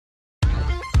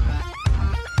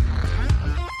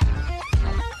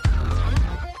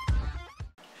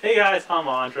Hey guys, I'm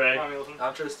Andre.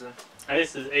 I'm Tristan. And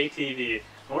this is ATV.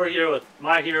 We're here with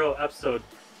My Hero episode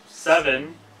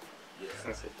 7. Yeah.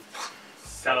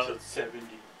 Episode 70.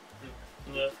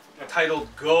 Yeah. Titled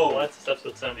Go. Well, that's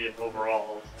episode 70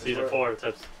 overall. Season 4. It's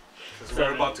episode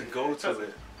we're about to go to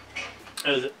it.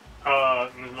 In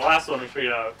the last one we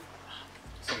figured out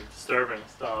some disturbing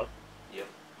stuff. Yep.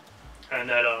 And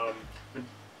that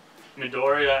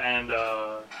Midoriya and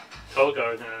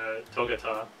Toga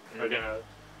are gonna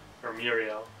or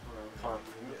Muriel.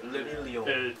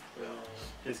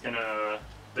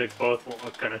 They're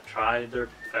both gonna try their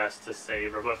best to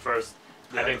save her, but first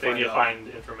I think they need to find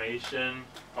information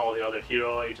all the other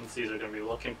hero agencies are gonna be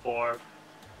looking for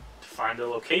to find the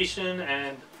location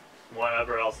and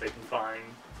whatever else they can find.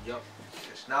 Yep.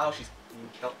 Because now she's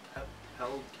being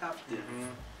held captive.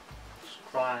 She's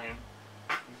crying.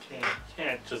 You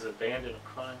can't just abandon a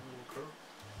crying little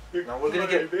girl. Now we're gonna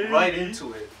get right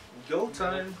into it. Go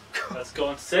time. Let's go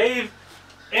and save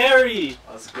Eri!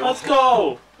 Let's go. Let's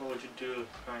go! What would you do,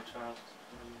 crying child?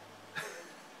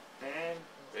 And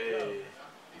hey,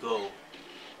 go.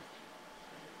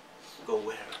 Go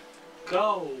where?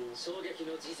 Go!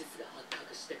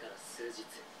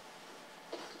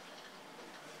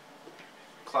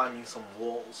 Climbing some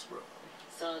walls, bro.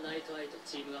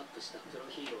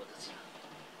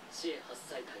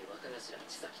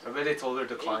 I bet they told her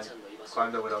to climb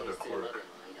that without their quirk.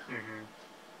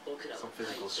 Some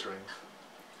physical strength.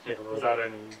 Yeah, without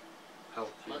any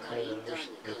help.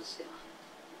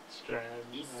 strand.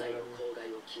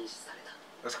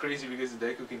 That's crazy because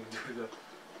Deku can do that.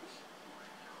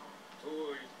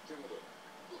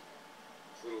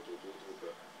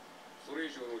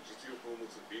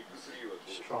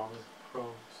 Strong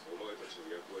pros.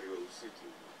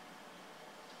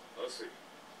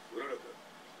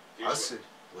 Ase,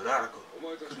 Urarako,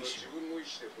 Kurishima.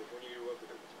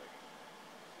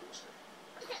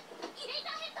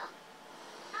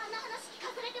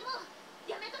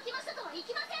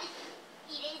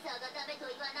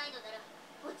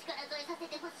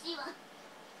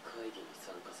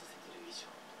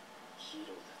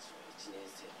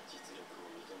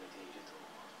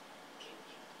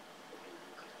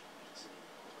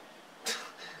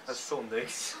 That's so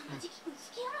nice.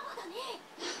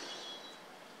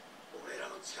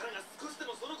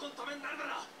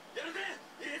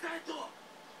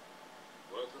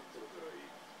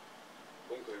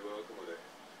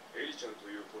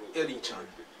 Eri-chan.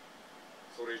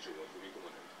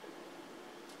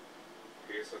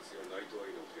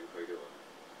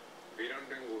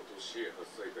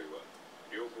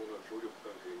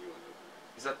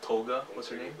 Is that Toga? What's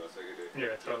her name?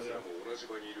 Yeah, Toga.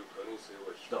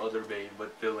 The other babe,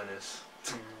 but villainous.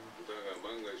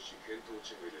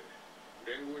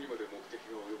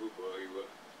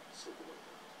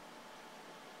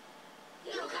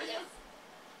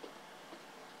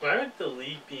 Why would the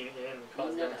league being in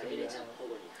cause them to be out?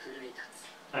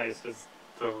 I guess because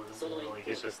the league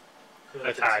is just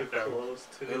attack them.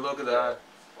 Hey, look at that.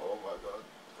 Oh my god.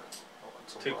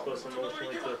 Too close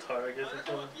emotionally to the target.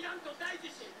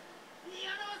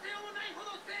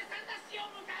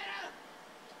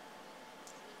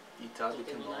 Itabi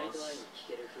can loss.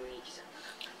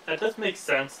 That does make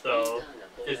sense though.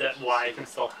 Is that why it can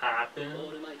still happen?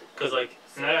 Because like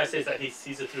another guy says that he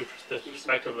sees it through the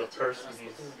perspective of the person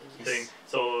he's seeing.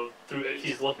 So through if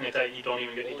he's looking at that, you don't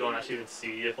actually even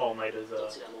see if All Might is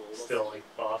still like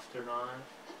buffed or not.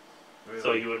 Really?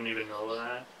 So you wouldn't even know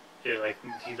that. Yeah, like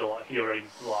he already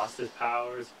lost his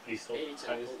powers, but he still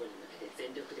tries.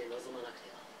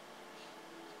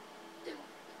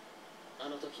 Try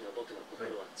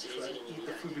to eat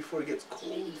the food before it gets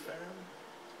cold, fam.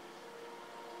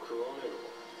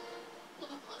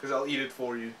 Because I'll eat it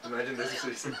for you. Imagine this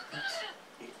situation.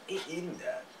 Ain't eating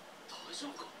that.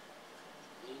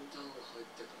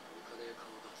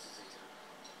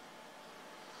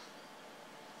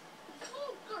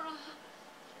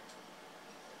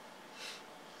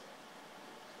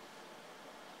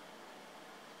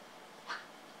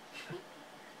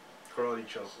 Karate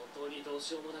chop.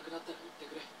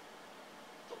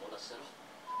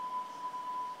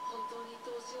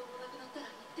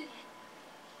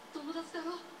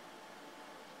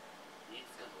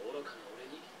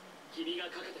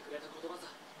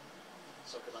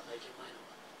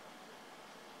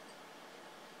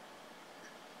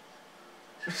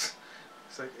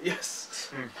 It's like,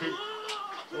 yes!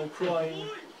 No crying.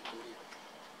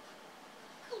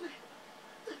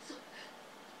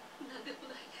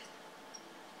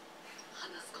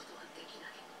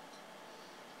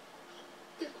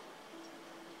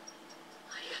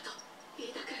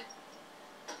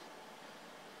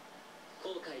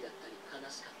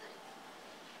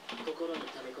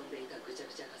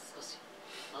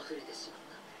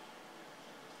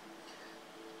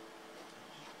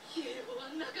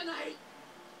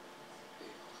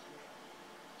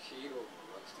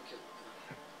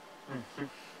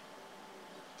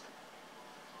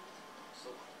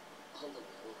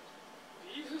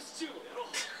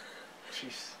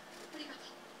 Jeez.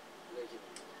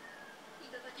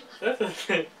 That's the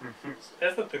thing.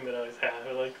 That's the thing that I always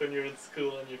have. Like when you're in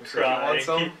school and you're You crying. want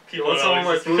some? People Want some of my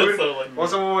always just food? so, like, Want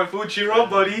some of my food? Cheer up,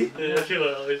 buddy. Yeah,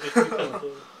 people always just become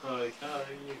so, like, oh,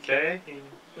 you okay? You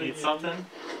need something?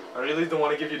 I really don't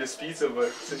want to give you this pizza,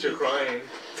 but since you're crying.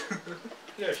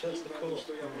 Yeah, that's so cool.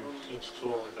 It's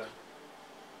cool like that.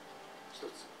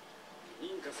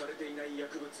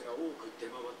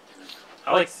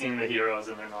 I like seeing the heroes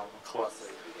in their normal clothes.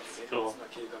 It's cool.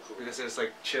 Because it's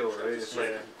like chill, right? It's Yeah,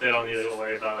 like they don't need to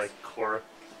worry about like quirk,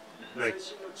 like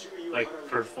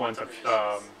for ones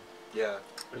yeah.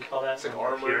 what do you call that? It's like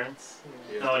armor. Appearance.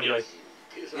 Yeah. No, when you like.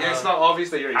 Yeah, it's not obvious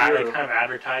that you're a hero. Like kind of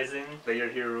advertising. That you're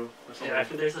a hero. Or something. Yeah,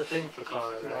 actually, there's a thing for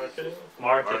calling it Marketing?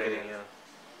 Marketing, yeah.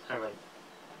 Kind of like.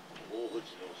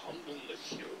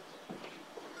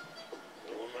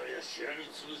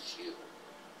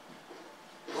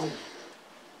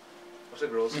 What's the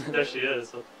girl's name? There she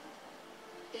is.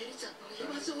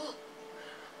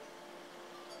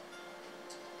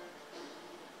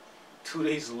 2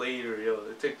 days later, yo,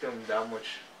 it took them that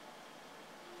much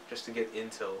just to get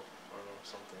intel or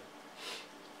something.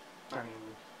 I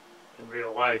mean, in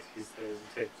real life, these days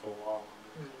it takes a while.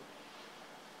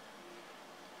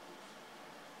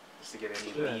 Just to get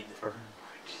any Good lead. for her.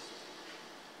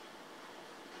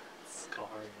 Scar,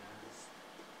 yes.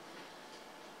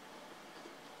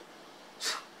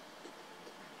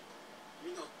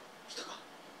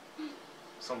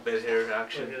 Some bed hair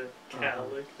action. Like a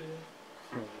Catholic thing.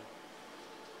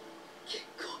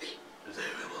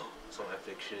 Some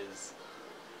epic shiz.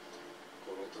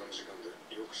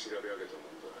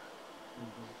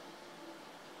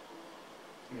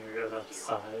 You're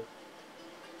outside.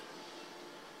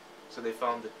 So they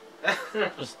found it.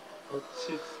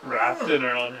 She's wrapped in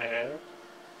her own hair.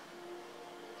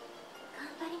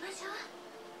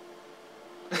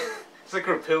 It's like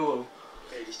her pillow.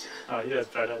 Oh, he has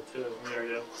bedhead too. There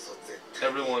you go.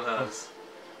 Everyone has.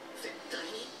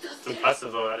 It's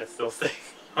impressive though that it still stays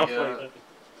up Yeah. like that.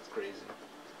 It's crazy.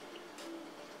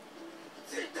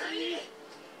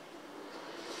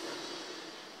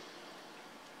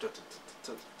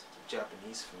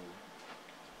 Japanese food.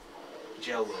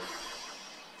 Jello.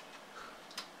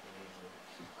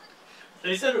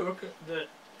 They said that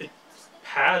it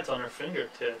pads on her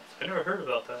fingertips. I never heard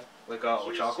about that. Like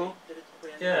Ochako?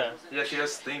 Yeah. Yeah, she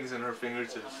has things in her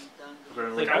fingertips.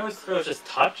 Apparently. Like I always thought it was just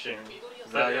touching.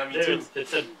 Yeah, me too. It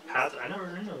said pads. I never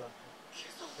knew that.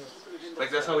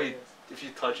 Like that's how he, if you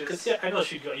touch it. Cause yeah, I know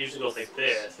she usually goes like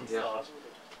this and Yeah. stuff.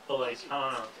 But like I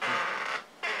don't know.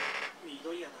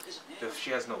 If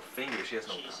she has no fingers, she has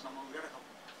no power.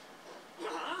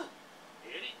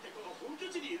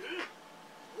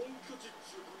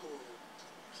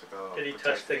 It's like a Did he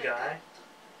touch the guy?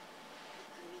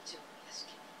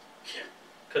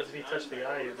 Because if he touched the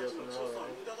guy, you'd be able to know,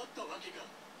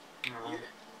 right?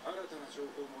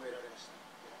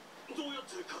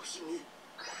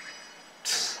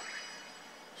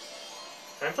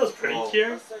 Rento's pretty Whoa.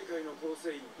 cute.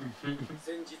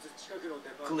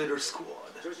 Glitter Squad.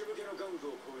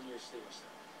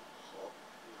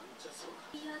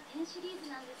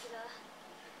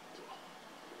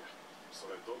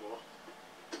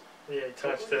 Yeah, he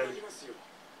touched him.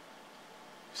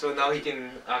 So now he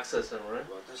can access him, right?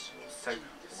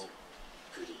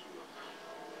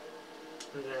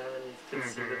 And then he can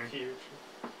see the future.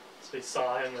 So he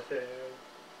saw him with it.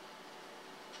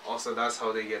 Also, that's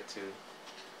how they get to.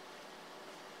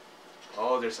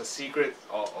 Oh, there's a secret.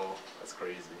 Uh-oh, that's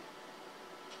crazy.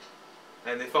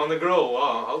 And they found the girl.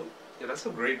 Wow, how, yeah, that's a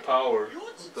great power.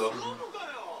 What the?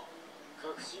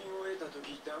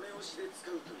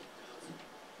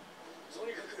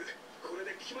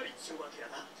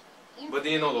 But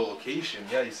they know the location.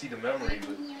 Yeah, you see the memory,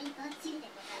 but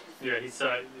Yeah, he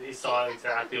saw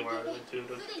exactly where the dude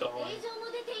was going.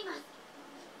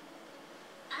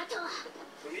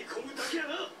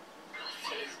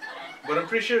 but I'm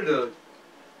pretty sure the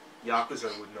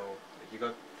Yakuza would know.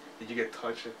 Like, did you get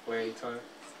touched by any time?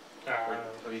 Or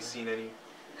have you seen any?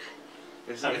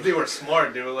 If they were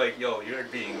smart, they were like, "Yo, you're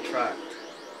being tracked."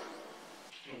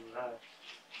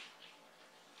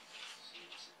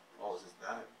 Oh, is this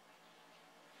that?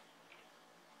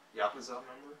 Yakuza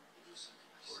member?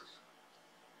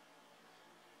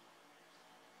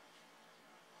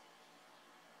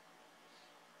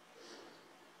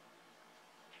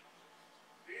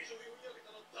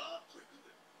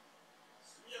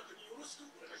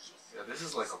 This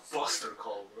is like a buster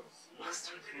call, bro.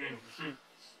 Buster. Mm-hmm.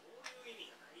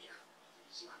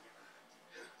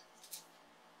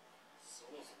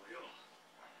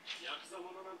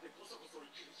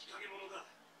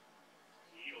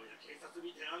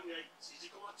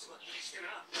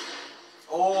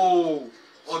 Oh,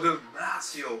 the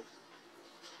mask, yo.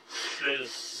 They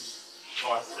just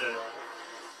lost it.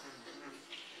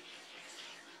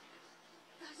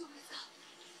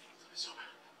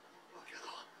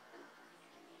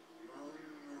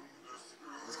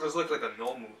 This guy's like a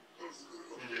normal.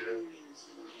 Yeah.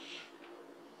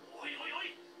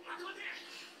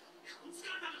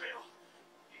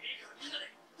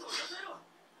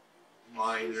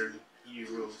 Minor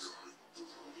heroes.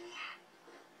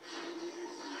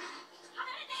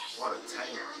 What a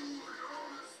tank.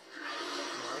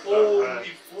 Holy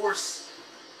force.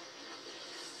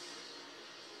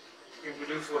 You can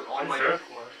produce what all my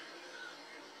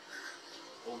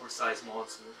oversized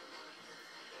monster.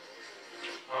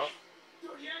 Huh?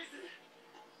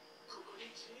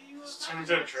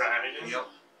 Turns out dragon. Yep.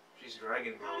 She's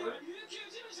dragon, bro. Right?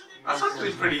 That's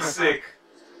actually pretty sick.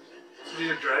 She's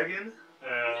a dragon?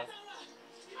 Yeah.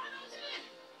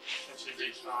 That should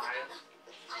be fine.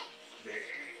 There.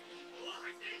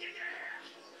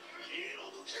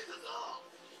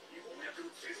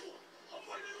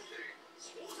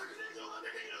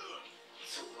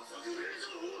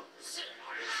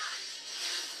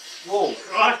 Whoa!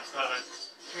 What?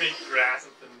 Make grass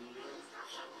with the needles.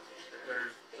 They're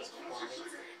just points.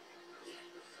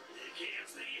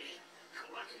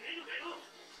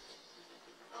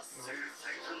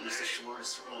 Use the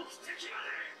shortest route.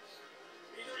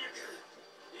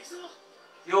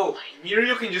 Yo,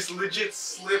 Mirio can just legit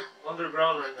slip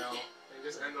underground right now and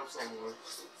just end up somewhere.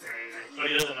 But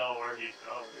he doesn't know where he's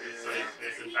going, so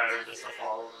it's better just to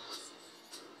follow him.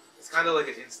 It's kind of like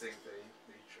an instinct that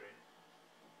he trained.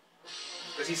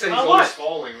 Because he said he's Oh, always what?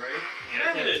 falling,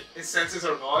 right? Yeah, His senses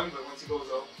are gone, but once he goes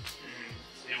up,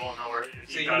 he won't know where So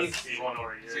he he does. needs- He won't know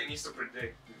where he is. so he needs to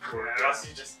predict before Yeah, else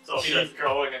he just So he keep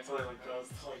going until he like goes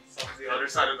to like the something. other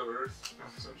side of the earth.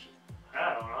 Some shit.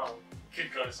 I don't know.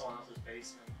 Could go to someone else's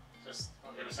basement, just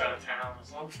on the other side of town or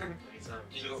something.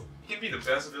 He can be the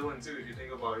best villain too if you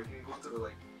think about it. He can go to the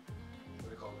what do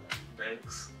they call that?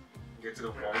 Banks, get to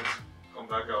the vault, come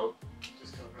back out.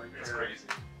 Just go right That's there. crazy.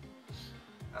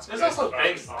 That's There's crazy. also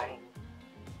things like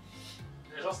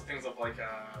there's also things of like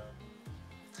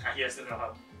he has to know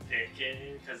how big it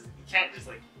is because he can't just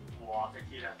like walk. Like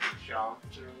he'd have to jump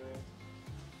through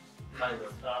it. Kind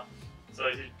of. Stuff.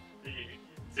 So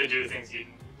to do things, you need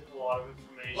a lot of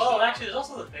information. Well, actually, there's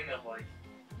also the thing of like,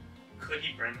 could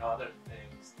he bring other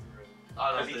things through?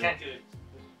 Because he can't do it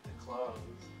with the clothes.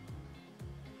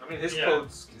 I mean, his Yeah.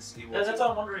 clothes is equal That's to-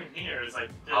 what I'm wondering here. Is like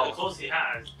the clothes he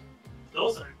has.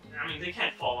 Those are. I mean, they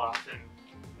can't fall off in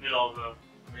the middle of the.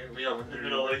 I mean, yeah, when The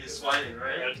middle of he's fighting,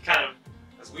 right? Yeah, it's kind of.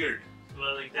 That's weird.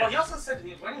 Well, like Well, that. he also said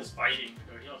when he was fighting,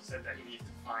 he also said that he needs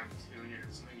to fine tune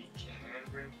it. So maybe he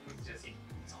can bring things. Just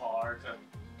it's hard to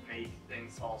make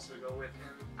things also go with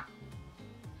him.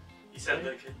 He said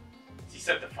that. He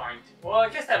said the fine tune. Well, I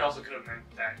guess that also could have meant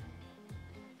that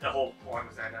the whole point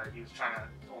was that he was trying to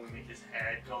only make his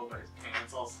head go, but his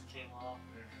pants also came off.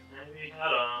 Maybe I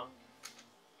don't know.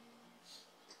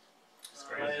 It's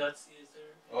crazy. Alright, let's see. Is there?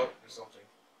 Oh, there's something.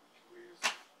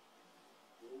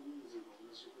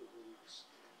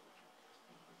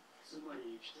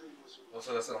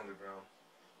 Also, that's underground.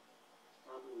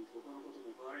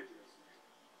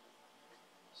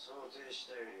 想定し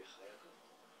たより早かっ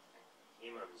た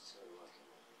今見つかるわけ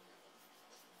も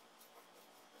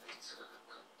あいつが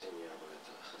勝手に暴れた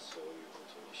そういうこ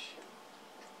とにしよう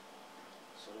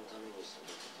そのために育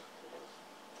てた子だ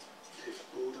鉄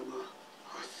砲玉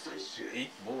発災し 8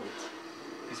 bullets.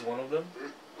 He's one of them?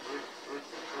 What's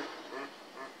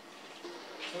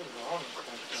wrong with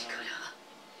that guy?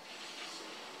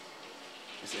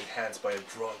 He's enhanced by a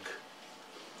drug.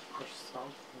 Or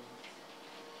something.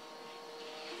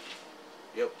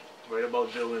 Yep, right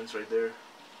about villains right there.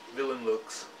 Villain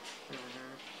looks.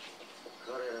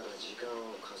 彼らが時間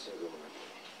を稼ぐ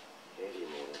前にエリ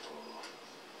モの子を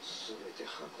全て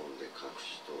運んで隠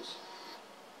し通す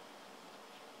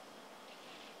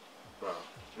Bro,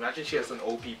 imagine she has an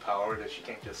OP power that she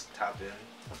can't just tap in.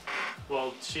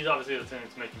 Well, she's obviously the thing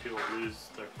that's making people lose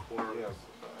their core. Yeah,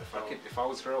 if I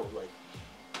was her, I would like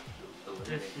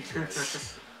eliminate you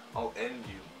guys. I'll end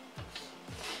you.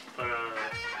 But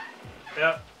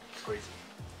yeah, Crazy.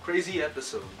 Crazy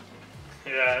episode.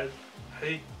 yeah.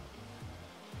 I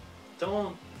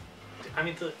don't. I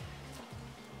mean,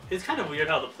 it's kind of weird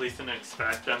how the police didn't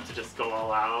expect them to just go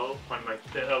all out when like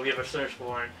we have a search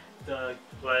warrant.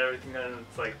 let everything that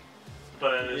it's like,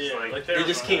 but it's like they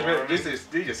just came in.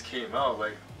 They just came out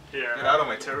like. Yeah. Get out of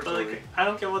my But territory. like, I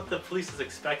don't get what the police is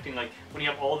expecting. Like, when you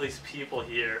have all these people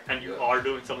here and you are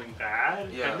doing something bad,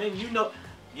 and then you they know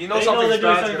know something's they're doing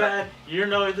bad. something bad. You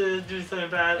know they're doing something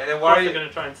bad. And then why are you gonna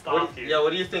try and stop you? Yeah,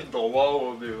 what do you think the law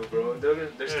will do, bro?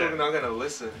 They're still not gonna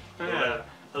listen. Yeah.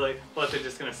 Like, what, they're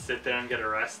just gonna sit there and get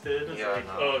arrested? It's like,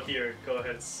 oh, here, go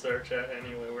ahead, search it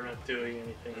anyway. We're not doing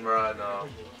anything. Bruh, no.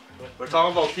 We're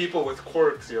talking about people with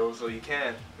quirks, yo, so you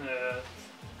can't. Yeah.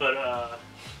 But,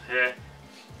 yeah.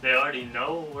 They already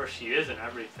know where she is and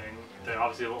everything. They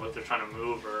obviously what they're trying to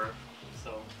move her,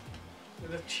 so.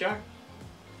 The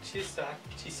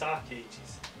Chisaki,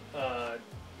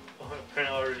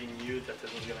 apparently already knew that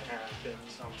this was gonna happen.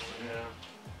 Yeah.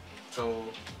 So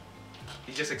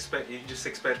you just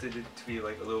expected it to be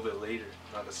like a little bit later,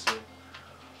 not as soon.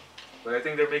 But I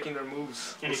think they're making their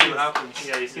moves. We'll see what happens.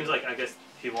 Yeah, he seems like, I guess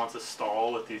he wants to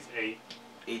stall with these eight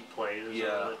players,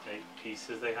 or 8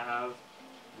 pieces they have.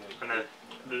 And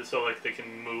then, so like they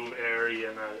can move Eri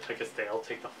and I guess they'll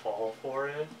take the fall for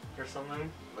it or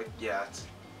something. Like it's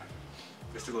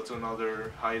just to go to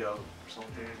another hideout or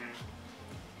something.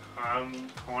 I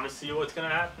want to see what's gonna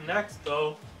happen next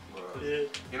though. You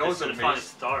know what's amazing?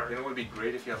 Start. You know what would be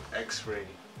great if you have X-ray.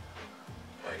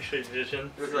 X-ray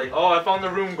vision. It's like, oh, I found the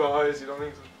room, guys. You don't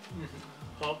think so?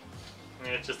 Oh,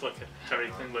 yeah, just look at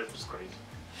everything, but it's crazy.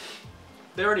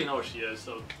 They already know where she is,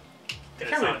 so. I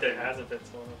can't believe there hasn't been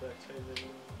someone with X-ray vision.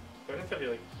 Wouldn't that be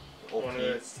like one of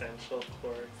the essential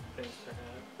core things to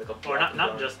have? Like or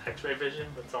not just X-ray vision,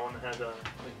 but someone that has a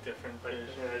different vision.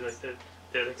 Like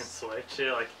they can switch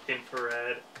it, like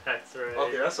infrared, X-ray.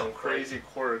 Okay, that's some crazy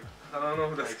quirk. I don't know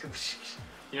if that's.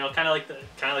 You know, kind of like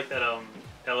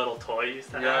that little toy you used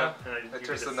to have. And that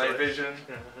turns to night vision.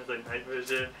 Yeah, it's like night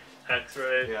vision,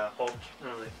 X-ray,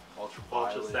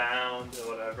 ultrasound,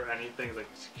 or whatever, anything like.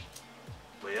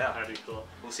 But yeah, that'd be cool.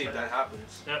 We'll see if that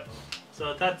happens. Yep.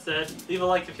 So that's it. Leave a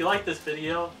like if you like this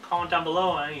video. Comment down below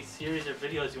on any series or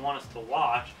videos you want us to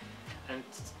watch. And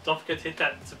don't forget to hit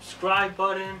that subscribe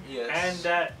button and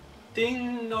that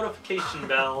ding notification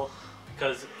bell,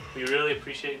 because we really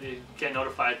appreciate you getting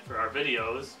notified for our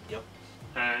videos. Yep.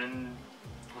 And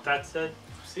with that said,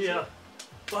 see ya.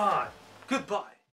 Bye. Goodbye.